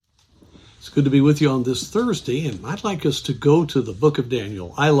It's good to be with you on this Thursday, and I'd like us to go to the book of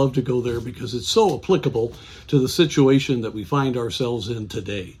Daniel. I love to go there because it's so applicable to the situation that we find ourselves in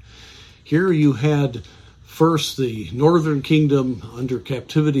today. Here you had first the northern kingdom under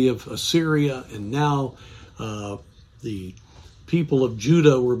captivity of Assyria, and now the people of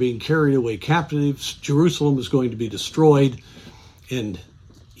Judah were being carried away captives. Jerusalem is going to be destroyed, and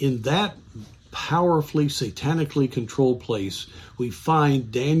in that powerfully, satanically controlled place, we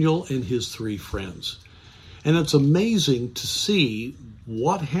find Daniel and his three friends. And it's amazing to see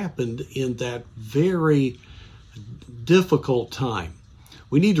what happened in that very difficult time.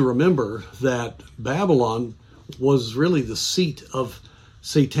 We need to remember that Babylon was really the seat of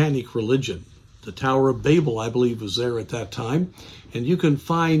satanic religion. The Tower of Babel, I believe, was there at that time. And you can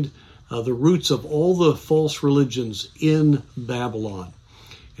find the roots of all the false religions in Babylon.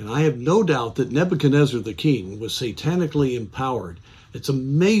 And I have no doubt that Nebuchadnezzar the king was satanically empowered. It's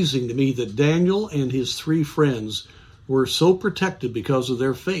amazing to me that Daniel and his three friends were so protected because of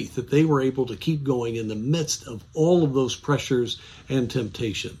their faith that they were able to keep going in the midst of all of those pressures and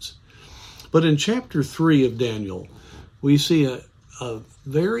temptations. But in chapter 3 of Daniel, we see a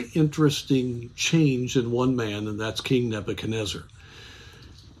very interesting change in one man, and that's King Nebuchadnezzar.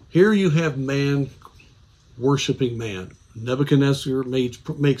 Here you have man worshiping man. Nebuchadnezzar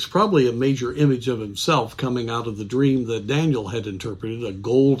makes probably a major image of himself coming out of the dream that Daniel had interpreted, a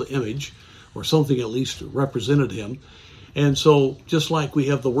gold image, or something at least represented him. And so just like we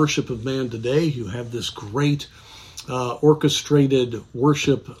have the worship of man today, you have this great orchestrated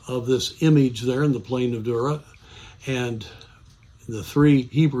worship of this image there in the plain of Dura. And the three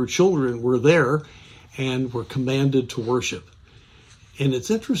Hebrew children were there and were commanded to worship. And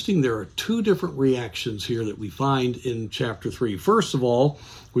it's interesting, there are two different reactions here that we find in chapter 3. First of all,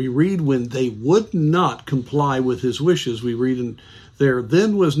 we read when they would not comply with his wishes. We read in there,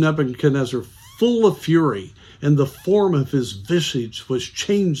 then was Nebuchadnezzar full of fury, and the form of his visage was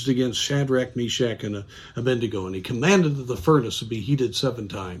changed against Shadrach, Meshach, and Abednego. And he commanded that the furnace to be heated 7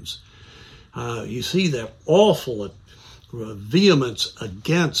 times. You see that awful vehemence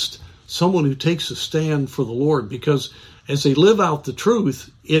against someone who takes a stand for the Lord, because as they live out the truth,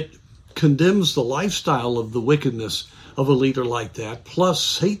 it condemns the lifestyle of the wickedness of a leader like that. Plus,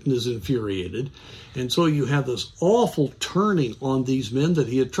 Satan is infuriated. And so you have this awful turning on these men that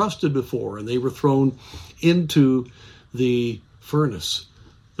he had trusted before, and they were thrown into the furnace.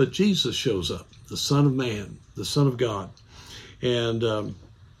 But Jesus shows up, the Son of Man, the Son of God. And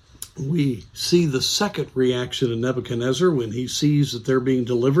we see the second reaction of Nebuchadnezzar when he sees that they're being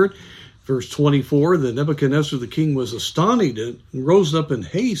delivered. Verse 24, then Nebuchadnezzar the king was astonished and rose up in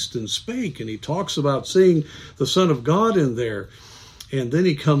haste and spake. And he talks about seeing the Son of God in there. And then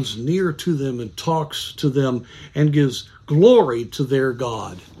he comes near to them and talks to them and gives glory to their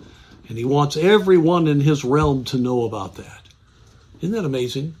God. And he wants everyone in his realm to know about that. Isn't that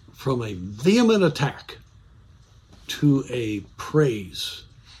amazing? From a vehement attack to a praise.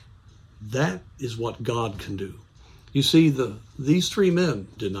 That is what God can do. You see, these three men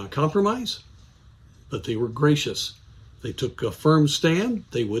did not compromise, but they were gracious. They took a firm stand.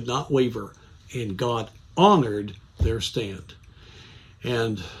 They would not waver, and God honored their stand.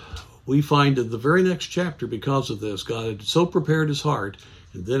 And we find in the very next chapter, because of this, God had so prepared his heart,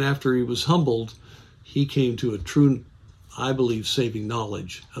 and then after he was humbled, he came to a true, I believe, saving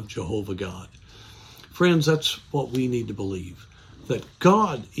knowledge of Jehovah God. Friends, that's what we need to believe. That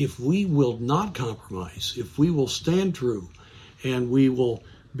God, if we will not compromise, if we will stand true, and we will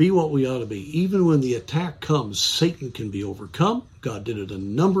be what we ought to be, even when the attack comes, Satan can be overcome. God did it a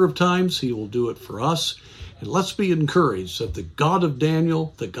number of times. He will do it for us. And let's be encouraged that the God of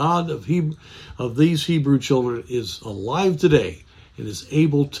Daniel, the God of these Hebrew children, is alive today and is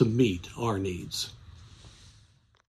able to meet our needs.